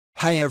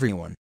Hi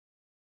everyone.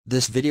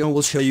 This video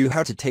will show you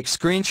how to take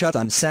screenshot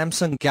on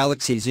Samsung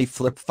Galaxy Z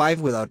Flip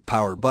 5 without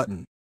power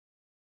button.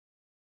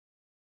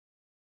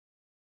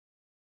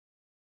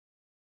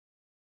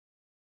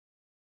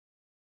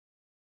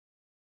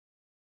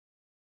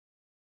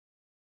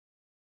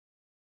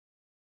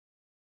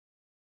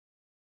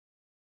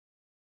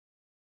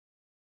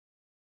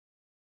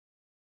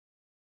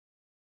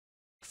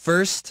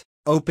 First,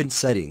 open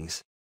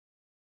Settings.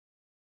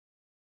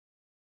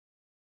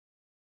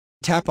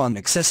 Tap on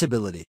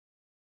Accessibility.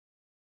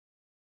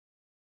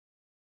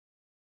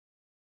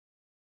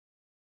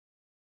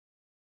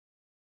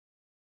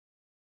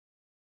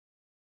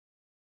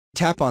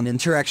 Tap on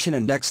Interaction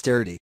and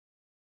Dexterity.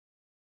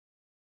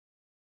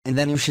 And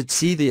then you should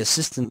see the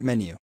Assistant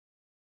menu.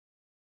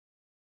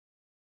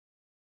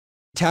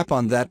 Tap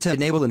on that to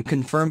enable and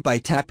confirm by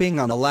tapping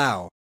on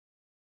Allow.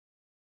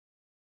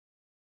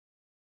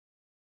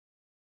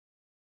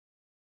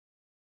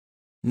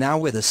 Now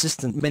with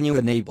Assistant menu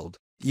enabled,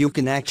 you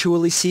can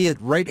actually see it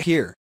right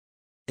here.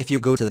 If you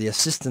go to the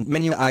Assistant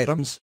menu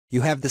items,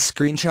 you have the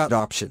screenshot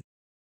option.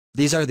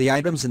 These are the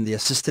items in the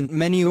Assistant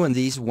menu, and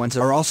these ones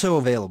are also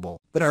available,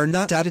 but are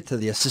not added to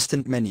the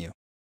Assistant menu.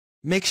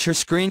 Make sure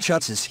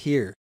Screenshots is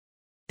here.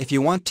 If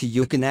you want to,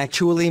 you can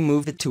actually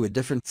move it to a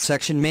different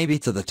section, maybe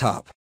to the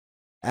top.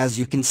 As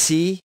you can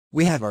see,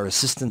 we have our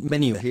Assistant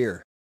menu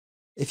here.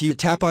 If you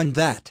tap on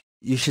that,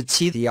 you should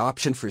see the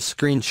option for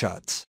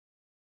Screenshots.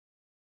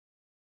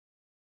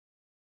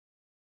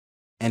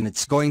 And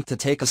it's going to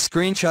take a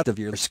screenshot of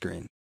your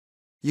screen.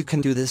 You can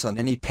do this on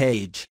any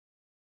page.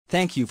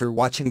 Thank you for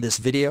watching this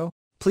video.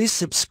 Please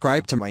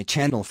subscribe to my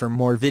channel for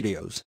more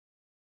videos.